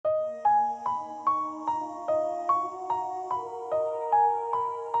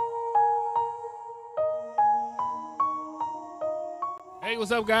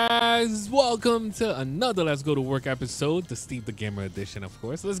what's up, guys? Welcome to another Let's Go to Work episode, the Steve the Gamer edition, of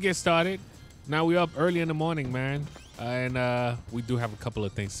course. Let's get started. Now we're up early in the morning, man, and we do have a couple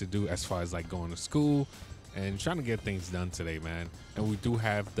of things to do as far as like going to school and trying to get things done today, man. And we do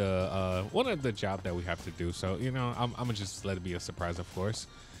have the one of the job that we have to do, so you know I'm gonna just let it be a surprise, of course.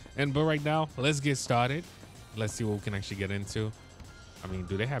 But right now, let's get started. Let's see what we can actually get into. I mean,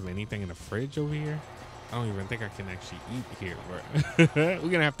 do they have anything in the fridge over here? I don't even think I can actually eat here. We're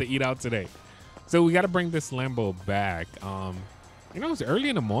gonna have to eat out today. So we gotta bring this Lambo back. You know, it's early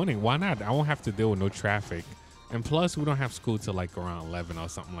in the morning. Why not? I won't have to deal with no traffic. And plus, we don't have school till like around 11 or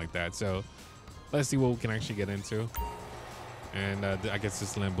something like that. So let's see what we can actually get into. And I guess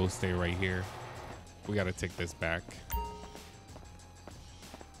this Lambo stay right here. We gotta take this back.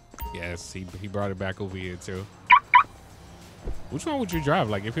 Yes, he brought it back over here too. Which one would you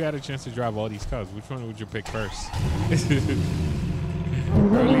drive? Like, if you had a chance to drive all these cars, which one would you pick first?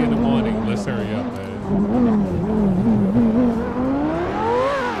 Early in the morning. Let's hurry up, man.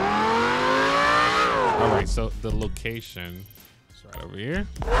 All right, so the location is right over here.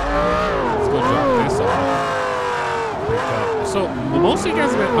 Let's go drop this off. So most of you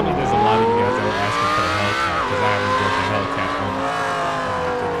guys, I mean, there's a lot of you guys that were asking for a Hellcat because I haven't built a Hellcat on. Oh my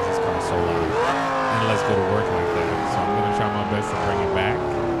goodness, this car's so loud. And let's go to work like that. So I'm gonna try my best to bring it back,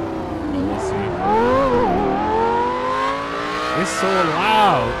 but we'll see. It's so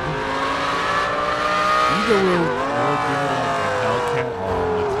loud. Either we'll give it like a Hellcat or a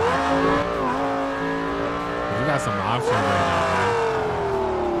McLaren. We got some options right now, man.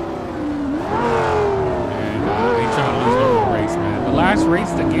 And I ain't trying to lose no more race, man. The last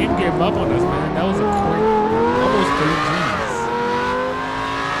race, the game gave up on us, man. That was a quick, almost 3 Gs.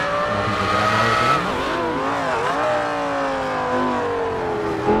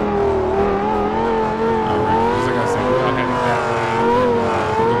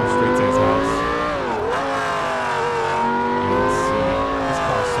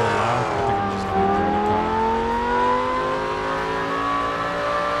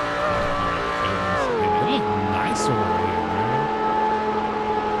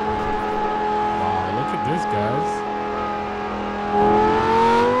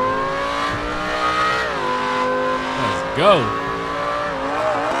 Go. I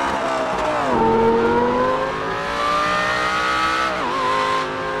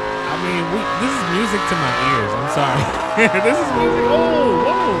mean, this is music to my ears. I'm sorry. This is music. Oh,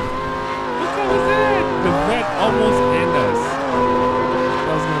 whoa. What color is that? The vet almost ended us. That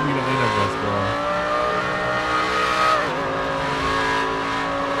was going to be the end of us, bro.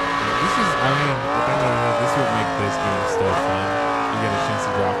 This is, I mean, this would make this game still fun. You get a chance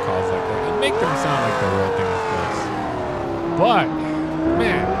to drop calls like that. And make them sound like the real thing, of course. But,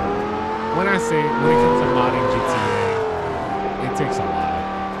 man, when it comes to modding GTA, it takes a lot.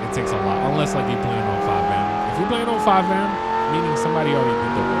 It takes a lot. Unless, like, you're playing on FiveM. If you're playing on FiveM, meaning somebody already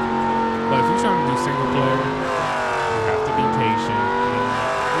did the work. But if you're trying to do single player, you have to be patient.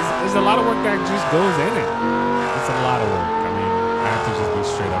 There's a lot of work that just goes in it. It's a lot of work. I mean, I have to just be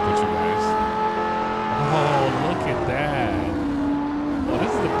straight up with you guys. Oh, look at that. Well, this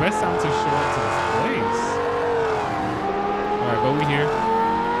is the best time to show up to this place. All right, over here.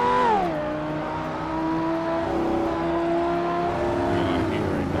 Here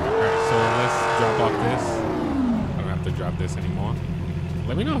right now. All right, so let's drop off this. I don't have to drop this anymore.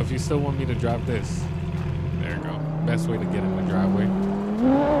 Let me know if you still want me to drop this. There you go. Best way to get in the driveway.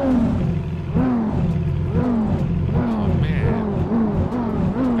 Oh,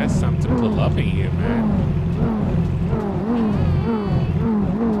 man. That's something to pull up in here, man.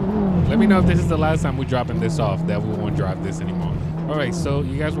 Let me know if this is the last time we're dropping this off, that we won't drive this anymore. All right, so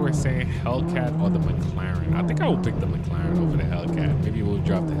you guys were saying Hellcat or the McLaren. I think I will pick the McLaren over the Hellcat. Maybe we'll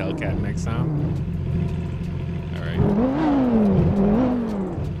drop the Hellcat next time. All right.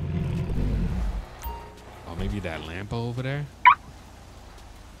 Oh, maybe that Lambo over there.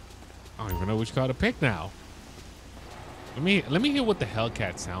 I don't even know which car to pick now. Let me hear what the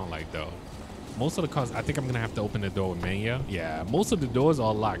Hellcat sound like, though. Most of the cars, I think I'm gonna have to open the door with Mania. Yeah, most of the doors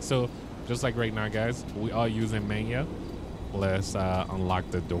are locked. So just like right now, guys, we are using Mania. Let's unlock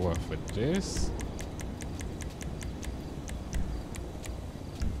the door for this.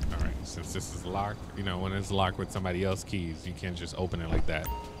 All right, since this is locked, you know, when it's locked with somebody else's keys, you can't just open it like that.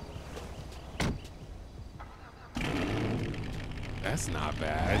 That's not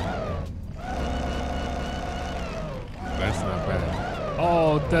bad. That's not bad.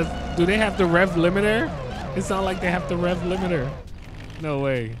 Oh, do they have the rev limiter? It's not like they have the rev limiter. No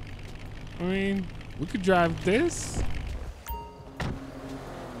way. I mean, we could drive this.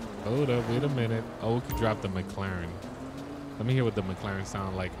 Hold up, wait a minute. Oh, we could drop the McLaren. Let me hear what the McLaren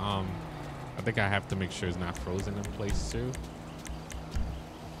sound like. I think I have to make sure it's not frozen in place too.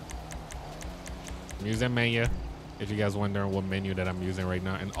 I'm using menu, if you guys wondering what menu that I'm using right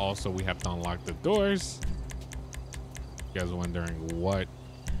now. And also we have to unlock the doors. You guys wondering what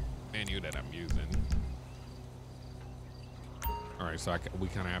menu that I'm using. All right, so we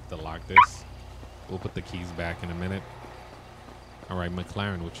kind of have to lock this. We'll put the keys back in a minute. All right,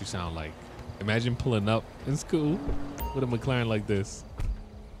 McLaren, what you sound like? Imagine pulling up in school with a McLaren like this.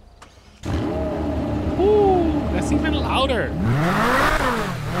 Ooh, that's even louder.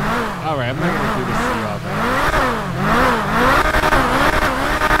 All right, I'm not gonna do this to y'all, man.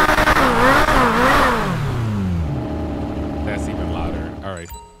 That's even louder. All right.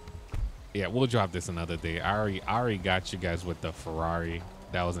 Yeah, we'll drop this another day. I already got you guys with the Ferrari.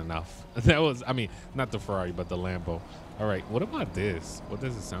 That was enough. That was, I mean, not the Ferrari, but the Lambo. All right, what about this? What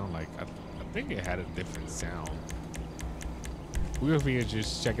does it sound like? I think it had a different sound. We were here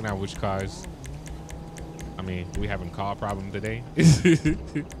just checking out which cars. I mean, we having car problem today.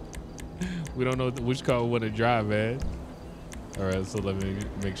 We don't know which car we want to drive, man. All right, so let me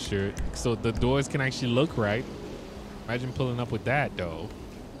make sure. So the doors can actually look right. Imagine pulling up with that, though.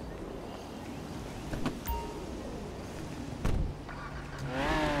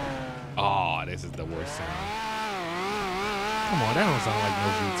 Oh, this is the worst sound. Come on, that don't sound like no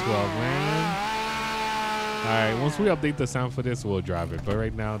V12, man. All right, once we update the sound for this, we'll drive it. But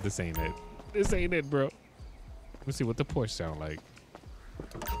right now, this ain't it. This ain't it, bro. Let's see what the Porsche sound like.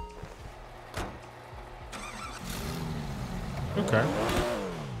 Okay.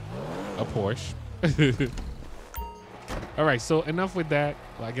 A Porsche. All right, so enough with that.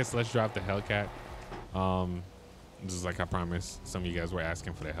 Well, I guess let's drop the Hellcat. Just like I promised, some of you guys were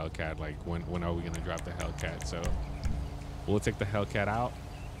asking for the Hellcat. Like, when are we gonna drop the Hellcat? So we'll take the Hellcat out,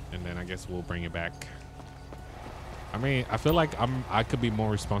 and then I guess we'll bring it back. I mean, I feel like I could be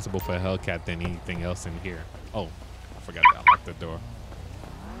more responsible for a Hellcat than anything else in here. Oh, I forgot to lock the door.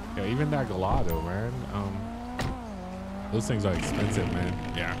 Yeah, even that Gallardo, man. Those things are expensive, man.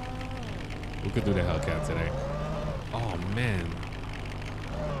 Yeah, we could do the Hellcat today. Oh man,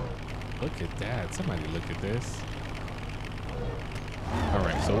 look at that! Somebody look at this. All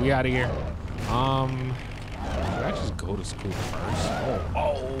right, so we out of here. Should I just go to school first?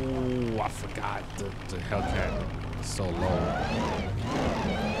 Oh, I forgot the Hellcat is so low.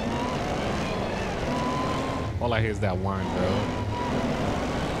 All I hear is that whine, bro.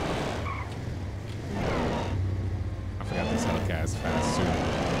 I forgot this Hellcat is fast too.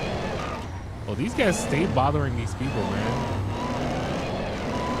 Oh, these guys stay bothering these people, man.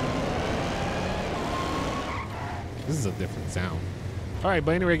 This is a different sound. All right,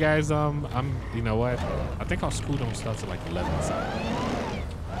 but anyway, guys, you know what? I think our school don't start till like 11 something.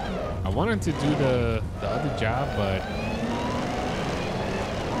 I wanted to do the other job, but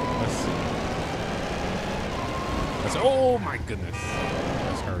let's see. Oh my goodness!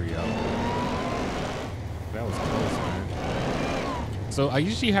 Let's hurry up. That was close, man. So I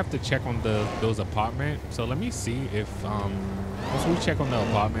usually have to check on those apartments. So let me see if once we check on the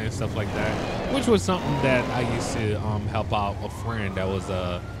apartment and stuff like that, which was something that I used to help out a friend that was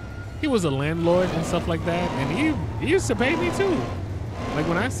he was a landlord and stuff like that, and he used to pay me too. Like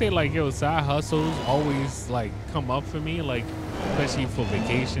when I say like yo, side hustles always like come up for me, like especially for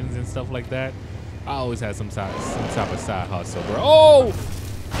vacations and stuff like that. I always had some type of side hustle, bro. Oh,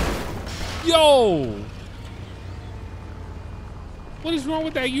 yo, what is wrong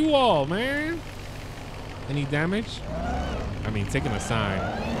with that U-Haul, man? Any damage? I mean, taking a sign.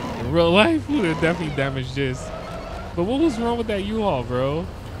 In real life, we would have definitely damaged this. But what was wrong with that U-Haul, bro?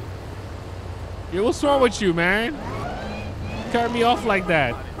 Yo, what's wrong with you, man? Cut me off like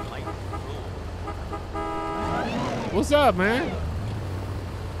that. What's up, man?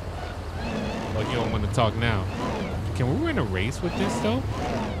 Oh, you don't want to talk now. Can we win a race with this, though?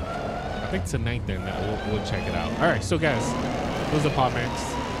 I think tonight, then, we'll check it out. All right, so, guys, those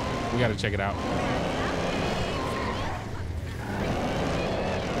apartments, we got to check it out.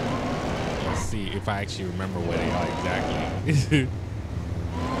 See if I actually remember where they are exactly.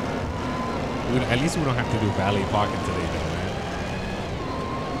 At least we don't have to do valet parking today, though, man.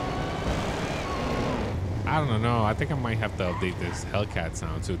 I don't know. I think I might have to update this Hellcat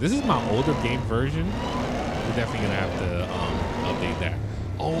sound too. This is my older game version. We're definitely gonna have to update that.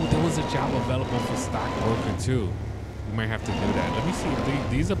 Oh, there was a job available for stock worker too. We might have to do that. Let me see if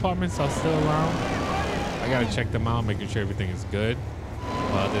these apartments are still around. I gotta check them out, making sure everything is good.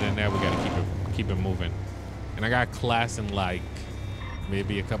 Well, other than that, we gotta keep it moving. And I got class in like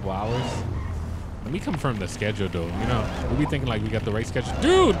maybe a couple hours. Let me confirm the schedule though. You know, we'll be thinking like we got the right schedule.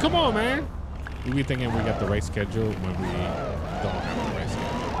 Dude, come on, man. We be thinking we got the right schedule when we don't have the right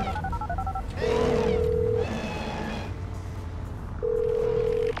schedule.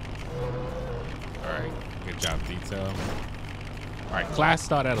 All right, good job, detail. All right, class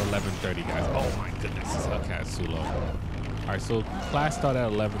start at 11:30, guys. Oh my goodness, this Hellcat is too low. All right, so class start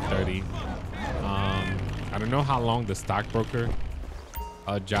at 11:30. I don't know how long the stockbroker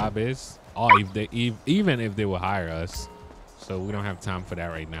job is. Oh, if they even if they will hire us, so we don't have time for that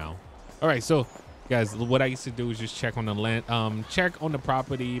right now. All right, so guys, what I used to do is just check on the land, check on the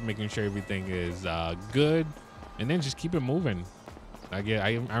property, making sure everything is good, and then just keep it moving. I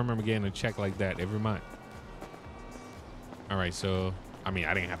remember getting a check like that every month. All right, so I mean,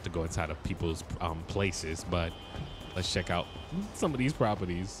 I didn't have to go inside of people's places, but let's check out some of these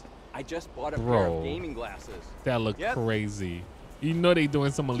properties. I just bought a pair of gaming glasses. That look crazy. You know they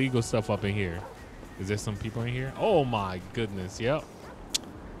doing some illegal stuff up in here. Is there some people in here? Oh my goodness. Yep.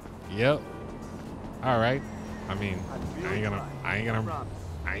 All right. I mean, I ain't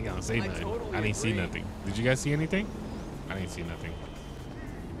gonna say nothing. I didn't see nothing. Did you guys see anything? I didn't see nothing.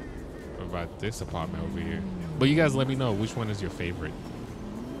 What about this apartment over here? But you guys let me know which one is your favorite.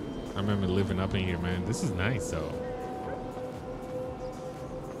 I remember living up in here, man. This is nice though.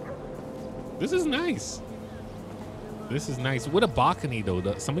 This is nice. This is nice. With a balcony though.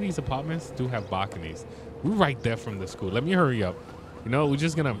 Some of these apartments do have balconies. We're right there from the school. Let me hurry up. You know, we're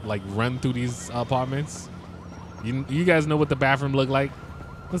just gonna like run through these apartments. You guys know what the bathroom look like.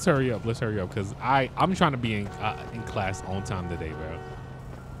 Let's hurry up. Let's hurry up because I'm trying to be in class on time today, bro.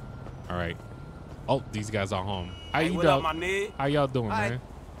 All right. Oh, these guys are home. How y'all doing, man?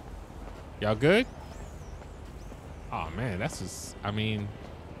 Y'all good? Oh man, that's just. I mean,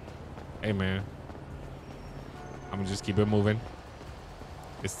 hey man. I'm gonna just keep it moving.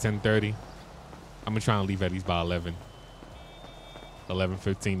 It's 10:30. I'm gonna try and leave at least by 11.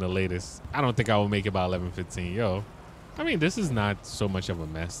 11:15 the latest. I don't think I will make it by 11:15. Yo, I mean, this is not so much of a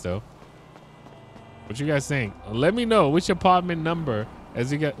mess though. What you guys think? Let me know which apartment number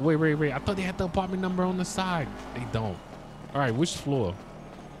as you get. Wait. I thought they had the apartment number on the side. They don't. All right, which floor?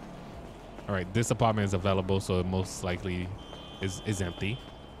 All right, this apartment is available, so it most likely is empty.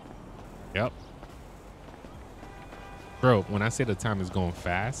 Yep. Bro, when I say the time is going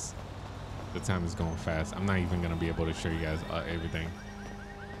fast, the time is going fast. I'm not even going to be able to show you guys everything.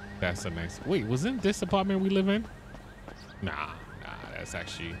 That's the next. Wait, wasn't this apartment we live in? Nah, that's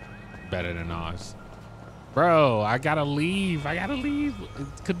actually better than ours. Bro, I got to leave.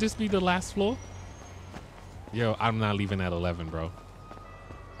 Could this be the last floor? Yo, I'm not leaving at 11, bro.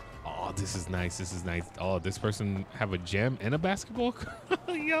 Oh, this is nice. Oh, this person have a gym and a basketball?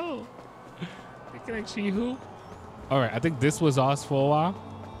 Yo, they can actually hoop. All right, I think this was ours for a while.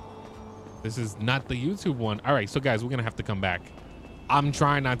 This is not the YouTube one. All right, so guys, we're gonna have to come back. I'm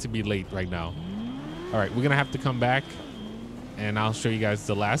trying not to be late right now. All right, we're gonna have to come back and I'll show you guys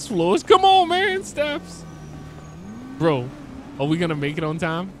the last floors. Come on, man, steps. Bro, are we gonna make it on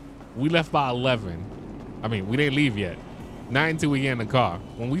time? We left by 11. I mean, we didn't leave yet. Not until we get in the car.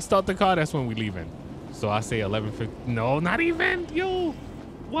 When we start the car, that's when we leaving. So I say 11:50. No, not even. Yo,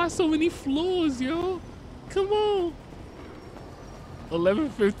 why so many floors, yo? Come on.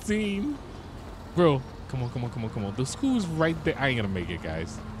 11:15. Bro, come on. The school's right there. I ain't gonna make it,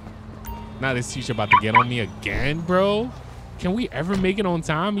 guys. Now this teacher about to get on me again, bro. Can we ever make it on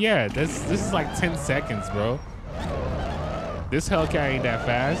time? Yeah, this is like 10 seconds, bro. This Hellcat ain't that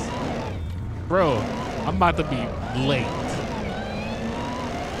fast. Bro, I'm about to be late.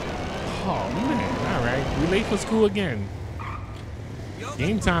 Oh, man. All right. We late for school again.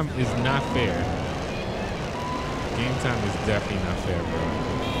 Game time is not fair. Game time is definitely not fair, bro.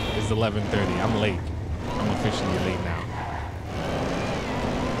 It's 11:30. I'm late. I'm officially late now.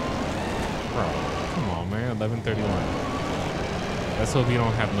 Bro, come on, man. 11:31. Let's hope you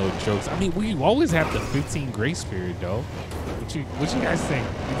don't have no jokes. I mean, we always have the 15 grace period, though. What you guys think?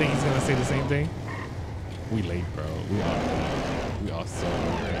 You think he's gonna say the same thing? We late, bro. We are late. We are so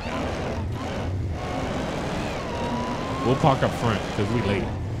late right now. We'll park up front because we late.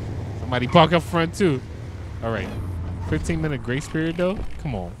 Somebody park up front too. All right. 15-minute grace period, though.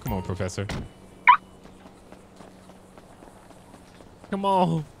 Come on, professor. Come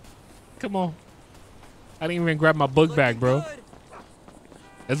on. I didn't even grab my book bag, bro.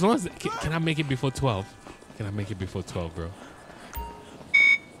 As long as can I make it before 12? Can I make it before 12, bro?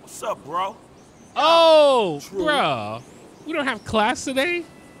 What's up, bro? Oh, bro. We don't have class today?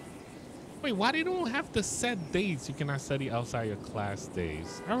 Wait, why they don't have the set dates? You cannot study outside your class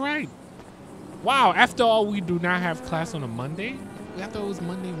days. All right. Wow, after all, we do not have class on a Monday? I thought it was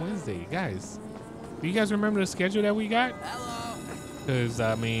Monday, Wednesday. Guys, do you guys remember the schedule that we got? Hello. Because,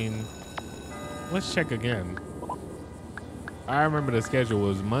 I mean, let's check again. I remember the schedule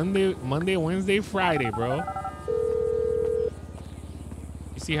was Monday, Wednesday, Friday, bro.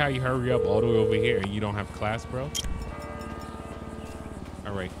 You see how you hurry up all the way over here and you don't have class, bro?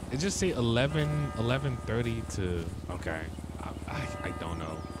 All right, it just say 11:30 to, okay. I don't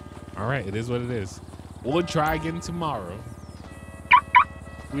know. All right, it is what it is. We'll try again tomorrow.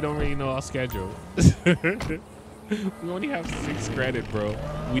 We don't really know our schedule. We only have 6 credit, bro.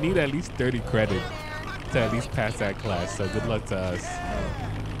 We need at least 30 credit to at least pass that class. So good luck to us.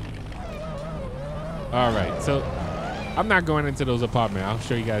 All right, so I'm not going into those apartments. I'll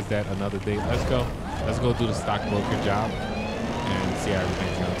show you guys that another day. Let's go. Let's go do the stockbroker job and see how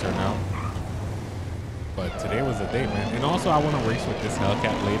everything's gonna turn out. But today was the day, man. And also, I want to race with this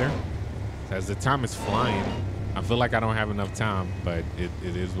Hellcat later. As the time is flying, I feel like I don't have enough time, but it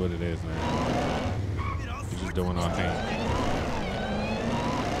is what it is, man. We're just doing our thing.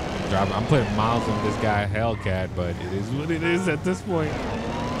 I'm putting miles on this guy Hellcat, but it is what it is at this point.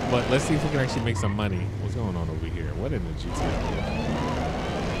 But let's see if we can actually make some money. What's going on over here? What in the GTR?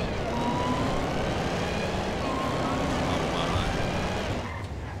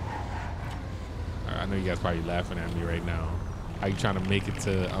 I know you guys probably laughing at me right now. How you trying to make it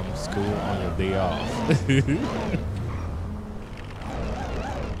to school on your day off?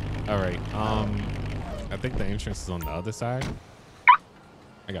 All right. I think the entrance is on the other side.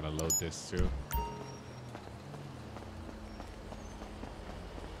 I gotta load this too.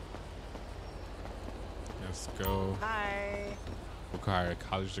 Let's go. Hi. Require a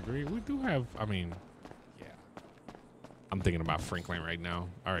college degree. We do have. I mean, yeah. I'm thinking about Franklin right now.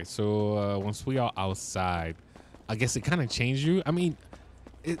 All right. So once we are outside, I guess it kind of changed you. I mean,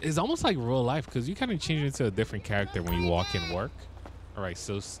 it's almost like real life because you kind of change into a different character when you walk in work. All right,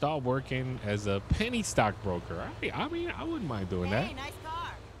 so start working as a penny stockbroker. I mean, I wouldn't mind doing that. Nice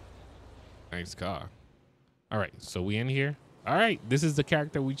car. Nice car. All right, so we in here. All right, this is the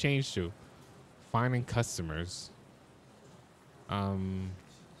character we changed to. Finding customers.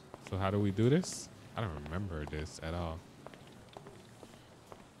 So how do we do this? I don't remember this at all.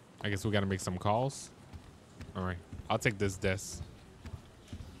 I guess we got to make some calls. All right, I'll take this desk.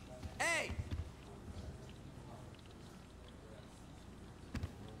 Hey.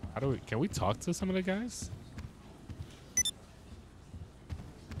 How do we? Can we talk to some of the guys?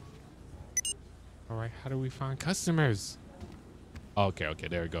 All right, how do we find customers? Okay,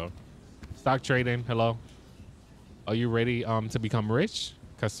 there we go. Stock trading. Hello. Are you ready to become rich?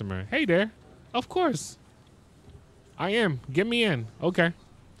 Customer. Hey there. Of course. I am. Get me in. Okay.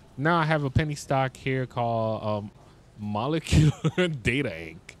 Now I have a penny stock here called Molecular Data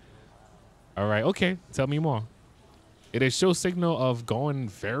Inc. All right. Okay. Tell me more. It is show signal of going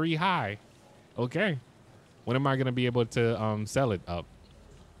very high. Okay. When am I going to be able to sell it up?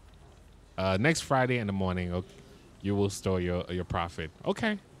 Next Friday in the morning, okay, you will store your profit.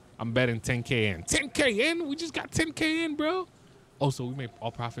 Okay. I'm betting 10K in. 10K in? We just got 10K in, bro. Oh, so we made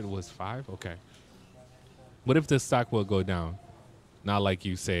all profit was 5? Okay. What if the stock will go down? Not like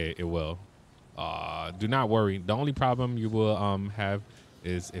you say it will. Do not worry. The only problem you will have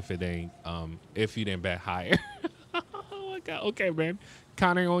is if it ain't if you didn't bet higher. Oh my God. Okay, man.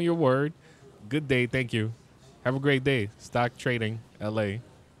 Counting on your word. Good day. Thank you. Have a great day. Stock trading, LA.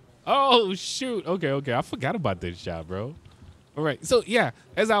 Oh shoot. Okay. I forgot about this job, bro. All right. So yeah,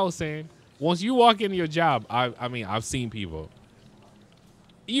 as I was saying, once you walk into your job, I mean, I've seen people.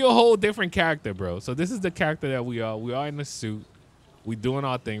 You're a whole different character, bro. So this is the character that we are. We are in the suit. We doing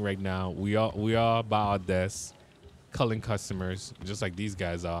our thing right now. We are by our desk, culling customers, just like these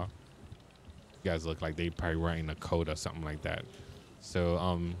guys are. You guys look like they probably writing a code or something like that. So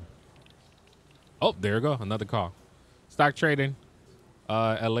oh, there we go, another call. Stock trading,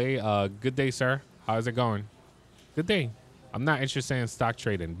 LA. Good day, sir. How's it going? Good day. I'm not interested in stock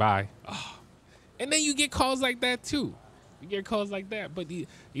trading. Bye. Oh. And then you get calls like that too. You get calls like that, but you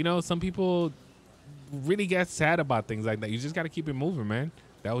know, some people really get sad about things like that. You just got to keep it moving, man.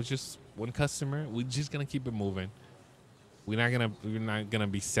 That was just one customer. We're just gonna keep it moving. We're not gonna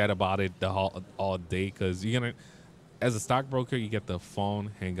be sad about it the all day, because you're gonna, as a stockbroker, you get the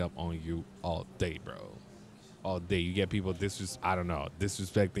phone hang up on you all day, bro. All day. You get people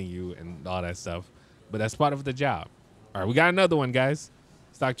disrespecting you and all that stuff. But that's part of the job. All right, we got another one, guys.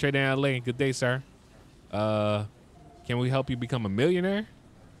 Stock trading in LA. Good day, sir. Can we help you become a millionaire?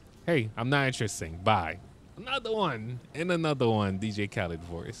 Hey, I'm not interested. Bye. Another one and another one. DJ Khaled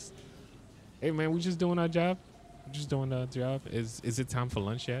voice. Hey, man, we just doing our job. We're just doing our job. Is it time for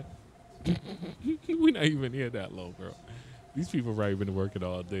lunch yet? We're not even here that long, bro. These people probably been working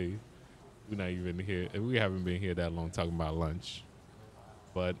all day. We're not even here. We haven't been here that long talking about lunch.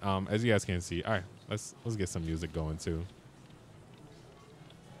 But as you guys can see, all right, let's get some music going too.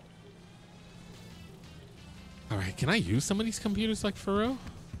 All right, can I use some of these computers like for real?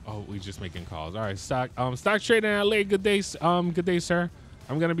 Oh, we just making calls. All right, stock trading in LA. Good day, sir.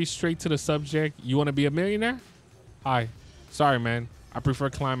 I'm gonna be straight to the subject. You want to be a millionaire? Hi. Sorry, man. I prefer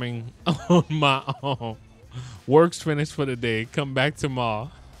climbing on my own. Work's finished for the day. Come back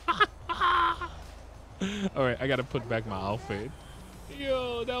tomorrow. All right, I gotta put back my outfit.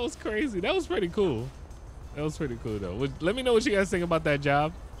 Yo, that was crazy. That was pretty cool. That was pretty cool though. Let me know what you guys think about that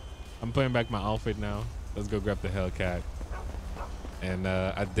job. I'm putting back my outfit now. Let's go grab the Hellcat. And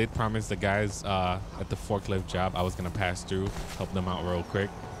I did promise the guys at the forklift job I was gonna pass through, help them out real quick.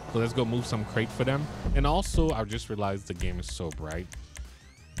 So let's go move some crate for them. And also, I just realized the game is so bright.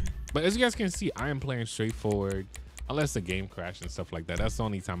 But as you guys can see, I am playing straightforward, unless the game crashes and stuff like that. That's the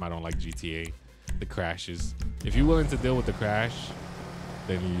only time I don't like GTA, the crashes. If you're willing to deal with the crash,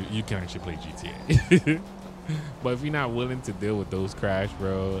 then you can actually play GTA. But if you're not willing to deal with those crash,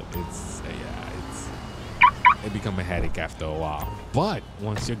 bro, it become a headache after a while. But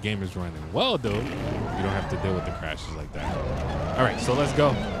once your game is running well, though, you don't have to deal with the crashes like that. All right, so let's go.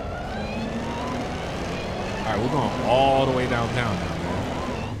 All right, we're going all the way downtown now, man.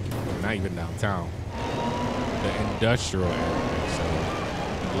 Well, not even downtown. The industrial area, so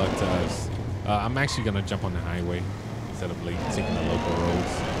good luck to us. I'm actually gonna jump on the highway instead of like taking the local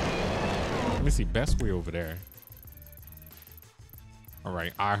roads. Let me see, best way over there. All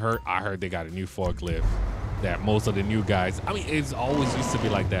right, I heard they got a new forklift that most of the new guys, I mean, it's always used to be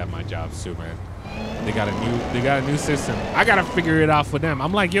like that at my jobs too, man. They got a new system. I gotta figure it out for them.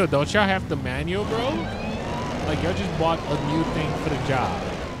 I'm like, yo, don't y'all have the manual, bro? Like, y'all just bought a new thing for the job.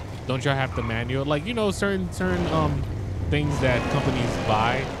 Don't y'all have the manual? Like, you know, certain things that companies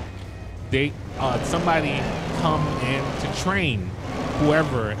buy, they somebody come in to train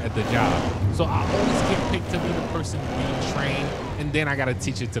whoever at the job. So I always get picked to be the person being trained, and then I gotta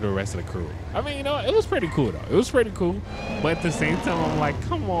teach it to the rest of the crew. I mean, you know, it was pretty cool though. It was pretty cool. But at the same time, I'm like,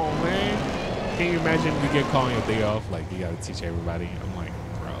 come on, man. Can you imagine you get called your day off? Like, you gotta teach everybody. I'm like,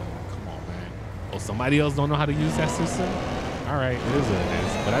 bro, come on, man. Oh, somebody else don't know how to use that system? All right, it is what it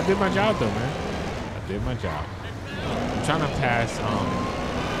is. But I did my job though, man. I did my job. I'm trying to pass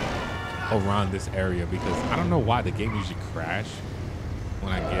around this area because I don't know why the game usually crash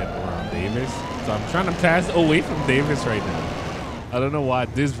when I get around Davis. So I'm trying to pass away from Davis right now. I don't know why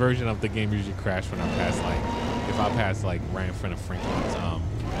this version of the game usually crash when I pass, like, if I pass like right in front of Franklin's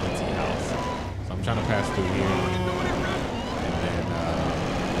auntie house. So I'm trying to pass through here and then I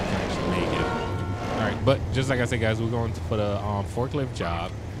can actually make it. All right, but just like I said, guys, we're going for the forklift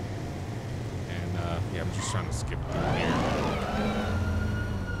job. And yeah, I'm just trying to skip through here.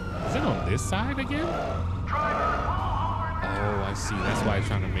 Is it on this side again? Oh, I see. That's why it's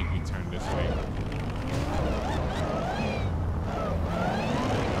trying to make me turn this way.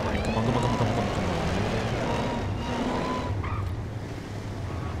 All right, come on.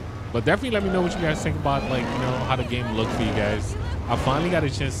 But definitely let me know what you guys think about, like, you know, how the game looked for you guys. I finally got a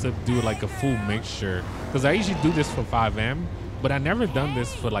chance to do like a full mixture because I usually do this for FiveM, but I never done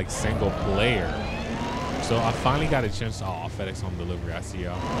this for like single player. So I finally got a chance to, FedEx home delivery, I see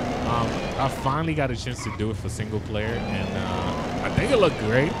y'all. I finally got a chance to do it for single player, and I think it looked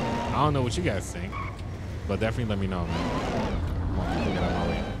great. I don't know what you guys think, but definitely let me know, man. Come on, get out of my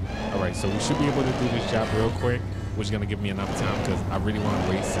way. All right, so we should be able to do this job real quick, which is gonna give me enough time because I really want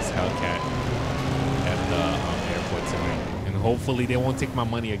to race this Hellcat at the airport tonight. And hopefully they won't take my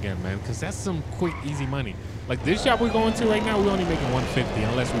money again, man, because that's some quick, easy money. Like this job we're going to right now, we're only making 150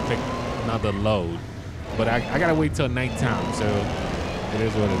 unless we pick another load. But I gotta wait till nighttime, so it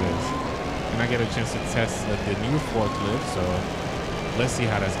is what it is. And I get a chance to test the new forklift, so let's see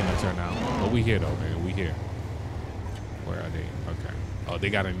how that's gonna turn out. But we here though, man, we here. Where are they? Okay. Oh, they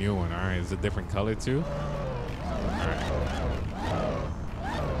got a new one. All right, is it a different color too? All right.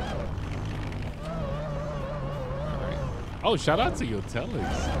 All right. Oh, shout out to your tellers.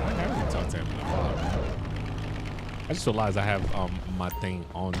 I haven't talked to him in a while. I just realized I have my thing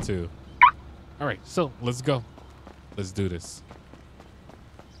on too. All right, so let's go. Let's do this.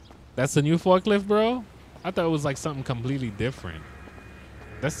 That's the new forklift, bro? I thought it was like something completely different.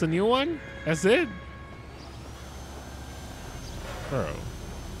 That's the new one? That's it? Bro.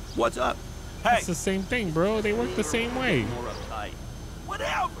 What's up? Hey. It's the same thing, bro. They work the same way. More uptight.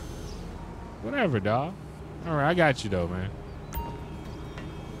 Whatever. Whatever, dawg. All right, I got you though, man.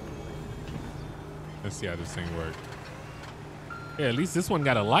 Let's see how this thing works. Yeah, at least this one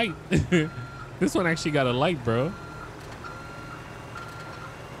got a light. This one actually got a light, bro.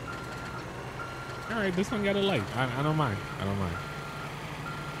 All right, this one got a light. I don't mind. I don't mind.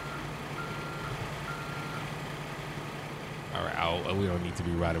 No, we don't need to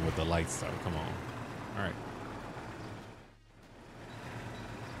be riding with the lights, though. Come on. All right.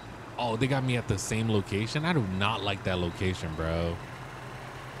 Oh, they got me at the same location? I do not like that location, bro.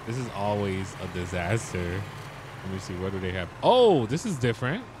 This is always a disaster. Let me see. What do they have? Oh, this is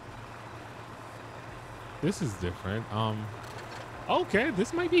different. This is different. Okay,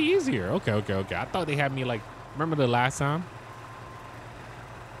 this might be easier. Okay. I thought they had me like, remember the last time?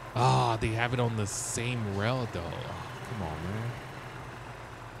 Oh, they have it on the same rail, though. Oh, come on, man.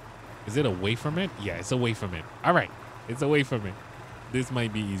 Is it away from it? Yeah, it's away from it. All right, it's away from it. This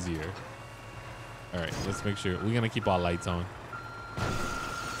might be easier. All right, let's make sure. We're going to keep our lights on.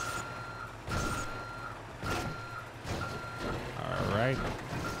 All right.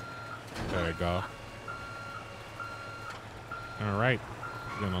 There we go. All right.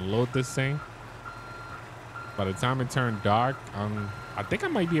 We're going to load this thing. By the time it turned dark, I think I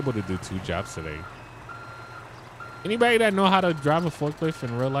might be able to do 2 jobs today. Anybody that know how to drive a forklift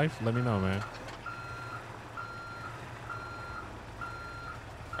in real life, let me know, man.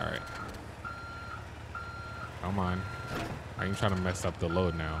 All right. Come on. I ain't trying to mess up the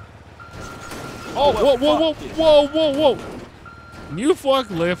load now. Oh, whoa. New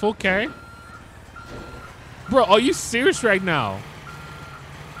forklift, okay. Bro, are you serious right now?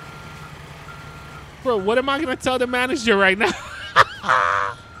 Bro, what am I going to tell the manager right now?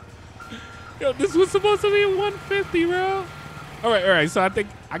 Yo, this was supposed to be 150, bro. All right. So I think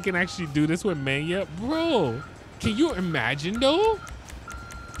I can actually do this with Mania. Bro, can you imagine, though?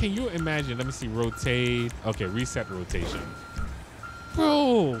 Can you imagine? Let me see. Rotate. Okay, reset rotation.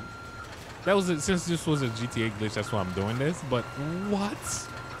 Bro, that was it. Since this was a GTA glitch, that's why I'm doing this. But what?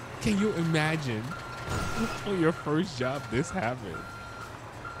 Can you imagine on your first job this happened?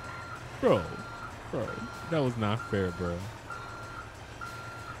 Bro, that was not fair, bro.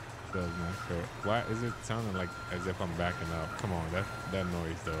 That was not fair. Why is it sounding like as if I'm backing up? Come on, that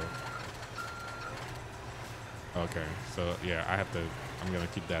noise though. Okay, so yeah, I'm gonna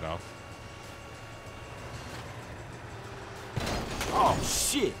keep that off. Oh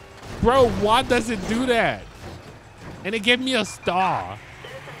shit. Bro, why does it do that? And it gave me a star.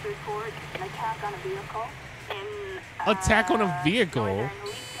 Citizens report an attack on a vehicle in Attack on a vehicle? northern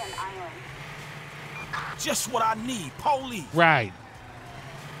Elysian Island. Just what I need. Police. Right.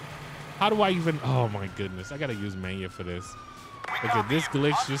 How do I even? Oh my goodness, I gotta use Mania for this. Okay, this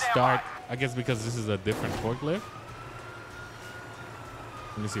glitch just start. I guess because this is a different forklift.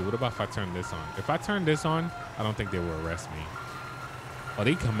 Let me see. What about if I turn this on? If I turn this on, I don't think they will arrest me. Are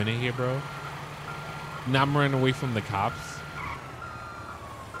they coming in here, bro? Now I'm running away from the cops.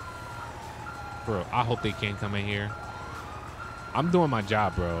 Bro, I hope they can't come in here. I'm doing my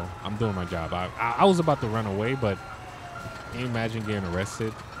job, bro. I'm doing my job. I was about to run away, but can you imagine getting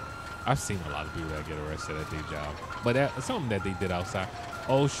arrested? I've seen a lot of people that get arrested at their job. But that's something that they did outside.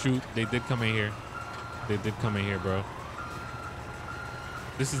 Oh, shoot. They did come in here. They did come in here, bro.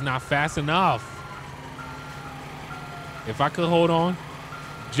 This is not fast enough. If I could hold on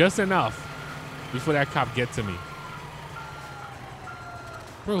just enough before that cop get to me.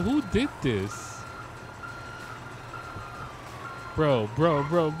 Bro, who did this? Bro.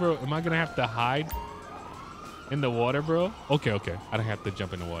 Am I going to have to hide in the water, bro? Okay. I don't have to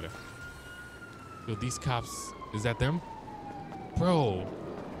jump in the water. Yo, these cops, is that them? Bro.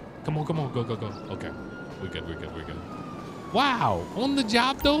 Come on. Go. Okay. We're good. Wow. On the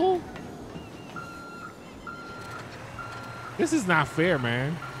job, though? This is not fair,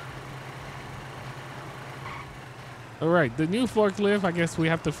 man. All right. The new forklift, I guess we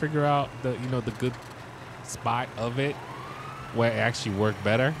have to figure out the good spot of it where it actually worked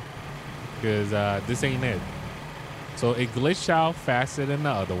better. Because this ain't it. So it glitched out faster than the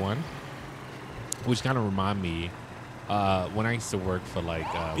other one, which kind of remind me when I used to work for like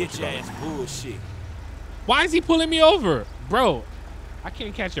Bitch ass bullshit. Why is he pulling me over, bro? I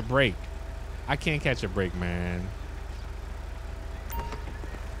can't catch a break. Man.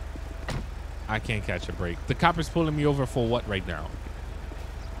 I can't catch a break. The cop is pulling me over for what right now?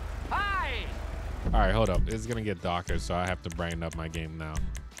 Hi. All right, hold up. It's gonna get darker, so I have to brighten up my game now.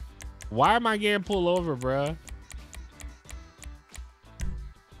 Why am I getting pulled over, bruh?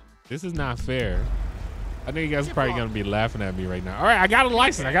 This is not fair. I know you guys are probably gonna be laughing at me right now. All right, I got a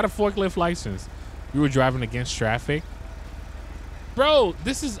license. I got a forklift license. We were driving against traffic. Bro,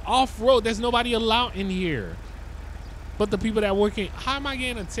 this is off-road. There's nobody allowed in here. But the people that work in, how am I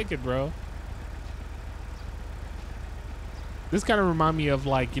getting a ticket, bro? This kind of remind me of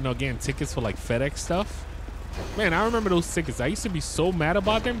like, getting tickets for like FedEx stuff. Man, I remember those tickets. I used to be so mad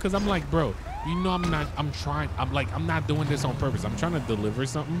about them because I'm like, bro, I'm not doing this on purpose. I'm trying to deliver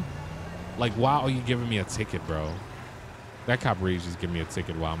something. Like, why are you giving me a ticket, bro? That cop really just give me a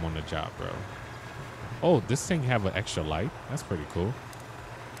ticket while I'm on the job, bro. Oh, this thing have an extra light. That's pretty cool.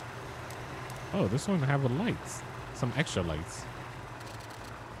 Oh, this one have a lights. Some extra lights.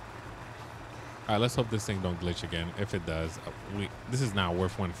 All right, let's hope this thing don't glitch again. If it does, this is not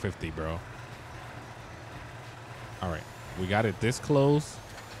worth 150, bro. All right, we got it this close.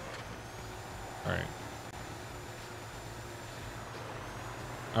 All right.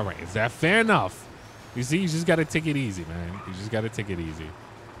 All right, is that fair enough? You see, you just got to take it easy, man. You just got to take it easy.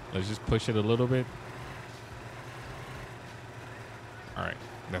 Let's just push it a little bit. All right,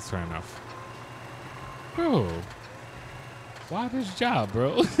 that's fair enough. Bro, why this job,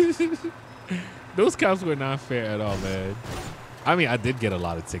 bro? Those cops were not fair at all, man. I mean, I did get a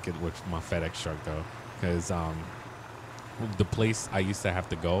lot of tickets with my FedEx truck, though, because the place I used to have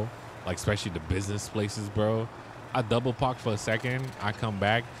to go, like especially the business places, bro, I double park for a second, I come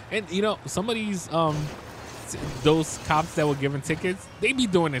back, and you know, some of these those cops that were giving tickets, they be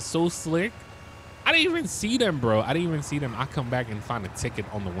doing it so slick. I didn't even see them, bro. I didn't even see them. I come back and find a ticket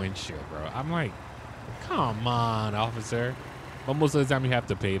on the windshield, bro. I'm like, come on, officer. But most of the time you have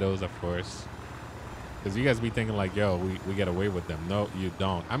to pay those, of course. Because you guys be thinking like, yo, we get away with them. No, you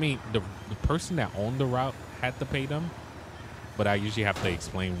don't. I mean, the person that owned the route had to pay them, but I usually have to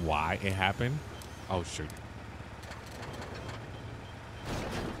explain why it happened. Oh, shoot.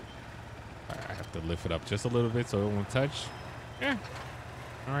 All right, I have to lift it up just a little bit so it won't touch. Yeah.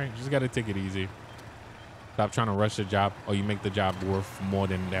 All right, just got to take it easy. Stop trying to rush the job, or you make the job worth more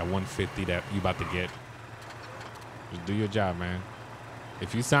than that 150 that you about to get. Just do your job, man.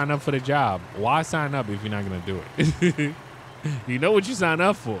 If you sign up for the job, why sign up if you're not gonna do it? You know what you sign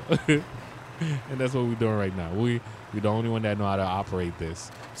up for. And that's what we're doing right now. We're the only one that know how to operate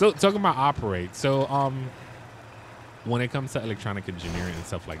this. So talking about operate, so when it comes to electronic engineering and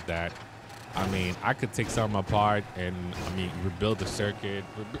stuff like that, I mean, I could take something apart and I mean rebuild the circuit.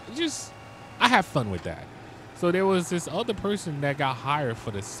 I have fun with that. So there was this other person that got hired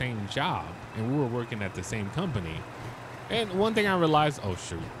for the same job, and we were working at the same company. And one thing I realized, oh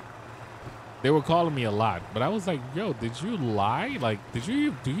shoot, they were calling me a lot, but I was like, yo, did you lie? Like, do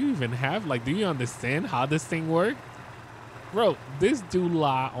you even have, like, do you understand how this thing worked? Bro, this dude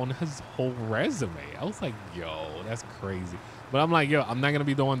lied on his whole resume. I was like, yo, that's crazy. But I'm like, yo, I'm not going to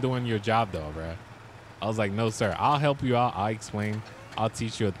be the one doing your job though, bro. I was like, no, sir, I'll help you out. I'll explain. I'll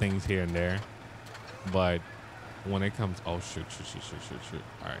teach you things here and there. But when it comes, oh, shoot.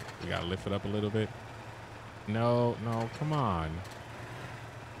 All right, we got to lift it up a little bit. No, come on.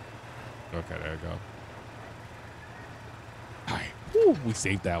 Okay, there we go. All right, woo, we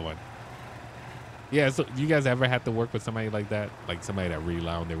saved that one. Yeah, so you guys ever have to work with somebody like that? Like somebody that really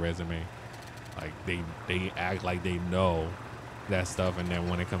lie on their resume? Like they act like they know that stuff, and then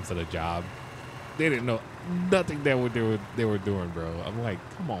when it comes to the job, they didn't know nothing that what they were doing, bro. I'm like,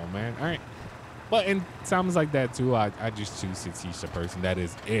 come on, man. All right. But in times like that too, I just choose to teach the person. That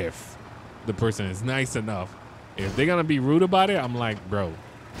is if the person is nice enough. If they're gonna be rude about it, I'm like, bro,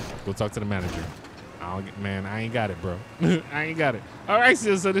 go talk to the manager. Man, I ain't got it, bro. I ain't got it. All right,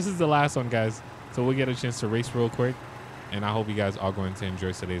 so this is the last one, guys. So we'll get a chance to race real quick. And I hope you guys are going to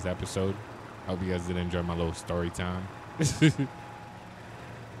enjoy today's episode. I hope you guys did enjoy my little story time. Let's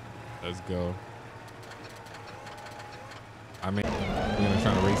go. I mean, we're gonna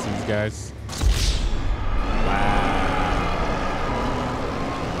try to race these guys.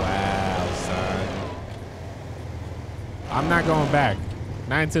 Wow, son. I'm not going back.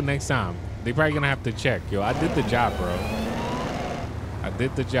 Not until next time. They probably gonna have to check. Yo, I did the job, bro. I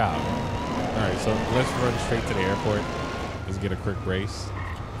did the job. All right, so let's run straight to the airport. Let's get a quick race.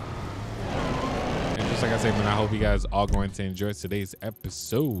 And just like I said, man, I hope you guys are going to enjoy today's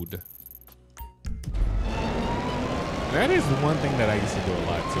episode. That is one thing that I used to do a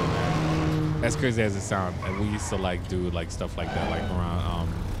lot too, man. As crazy as it sounds, and we used to like do like stuff like that, like around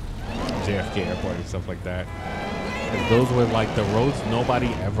JFK Airport and stuff like that. And those were like the roads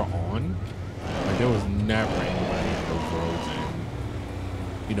nobody ever on. Like there was never anybody on those roads, and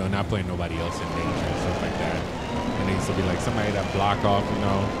you know, not putting nobody else in danger and stuff like that. And there used to be like somebody that block off, you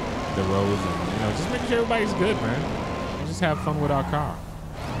know, the roads, and you know, just making sure everybody's good, man. And just have fun with our car.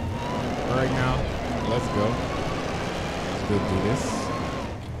 All right, now, let's go. Do this.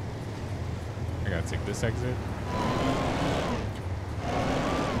 I gotta take this exit.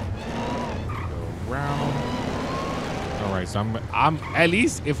 Go around. All right, so I'm at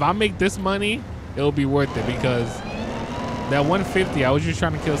least if I make this money, it'll be worth it because that 150, I was just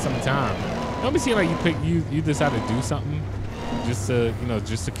trying to kill some time. Don't be seeing like you decide to do something just to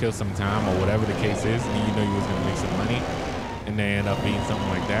kill some time or whatever the case is, and you know you was gonna make some money, and then end up being something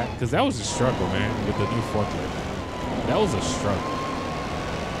like that. Because that was a struggle, man, with the new forklift. That was a struggle.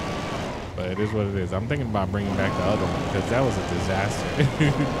 But it is what it is. I'm thinking about bringing back the other one because that was a disaster.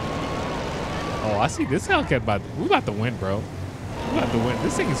 Oh, I see this Hellcat. We about to win, bro. We about to win.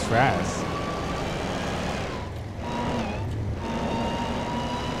 This thing is fast.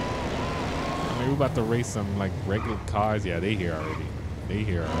 I mean, we about to race some like regular cars. Yeah, they here already. They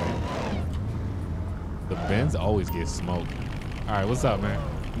here already. The Benz always get smoked. All right, what's up, man?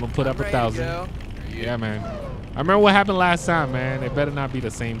 I'm gonna put up 1,000. Yeah, man. I remember what happened last time, man. It better not be the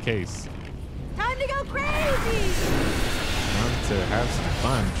same case. Time to go crazy. Time to have some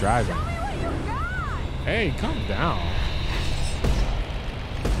fun driving. Hey, calm down.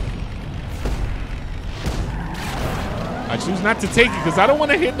 I choose not to take it because I don't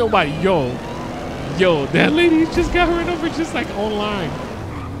want to hit nobody. Yo, that lady just got run over just like online.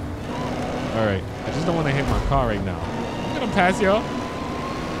 All right, I just don't want to hit my car right now. I'm gonna pass y'all.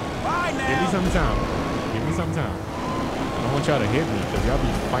 Give me some time. Give me some time. I don't want y'all to hit me because y'all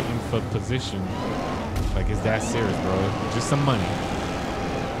be fighting for position. Like it's that serious, bro. Just some money.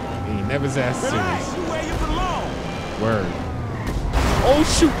 He never that serious. Where you belong. Word. Oh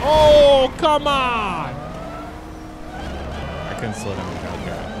shoot! Oh come on! I couldn't slow down without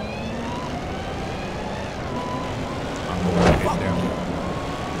that. I'm gonna hit down.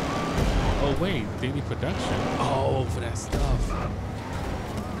 Oh wait, daily production. Oh, for that stuff.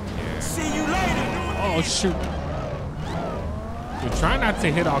 Yeah. See you later. Oh shoot! Dude, trying not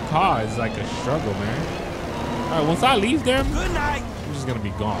to hit our car is like a struggle, man. All right, once I leave them, Good night. I'm just gonna be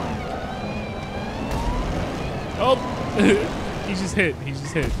gone. Oh, he just hit. He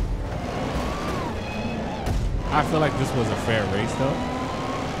just hit. I feel like this was a fair race, though.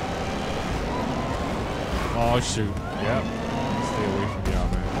 Oh shoot! Yep. Stay away from y'all,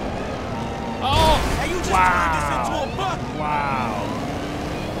 man. Oh! Hey, you just Wow! turned this into a buck. Wow!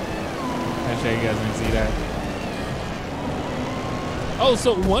 I'm sure you guys didn't see that. Oh,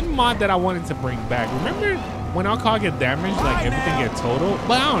 so one mod that I wanted to bring back. Remember when our car get damaged, like everything get total?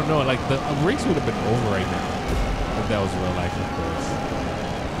 But I don't know, like the race would have been over right now if that was real life, of course.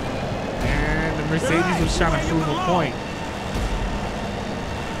 And the Mercedes was trying to prove a point.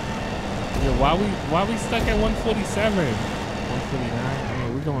 Yo, why we stuck at 147? 149? I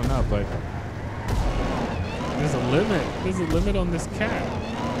mean, we're going up, but there's a limit. There's a limit on this cat.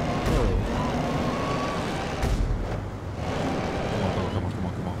 Whoa.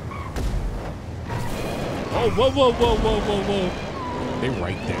 Oh, whoa. They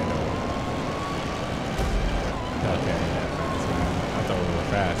right there, though. Okay, that fast, man. I thought we were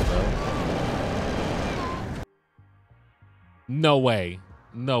fast, bro. No way.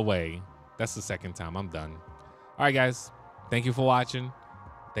 No way. That's the second time. I'm done. All right, guys. Thank you for watching.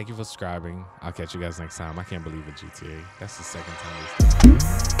 Thank you for subscribing. I'll catch you guys next time. I can't believe it, GTA. That's the second time.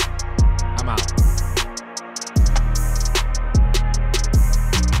 I'm out.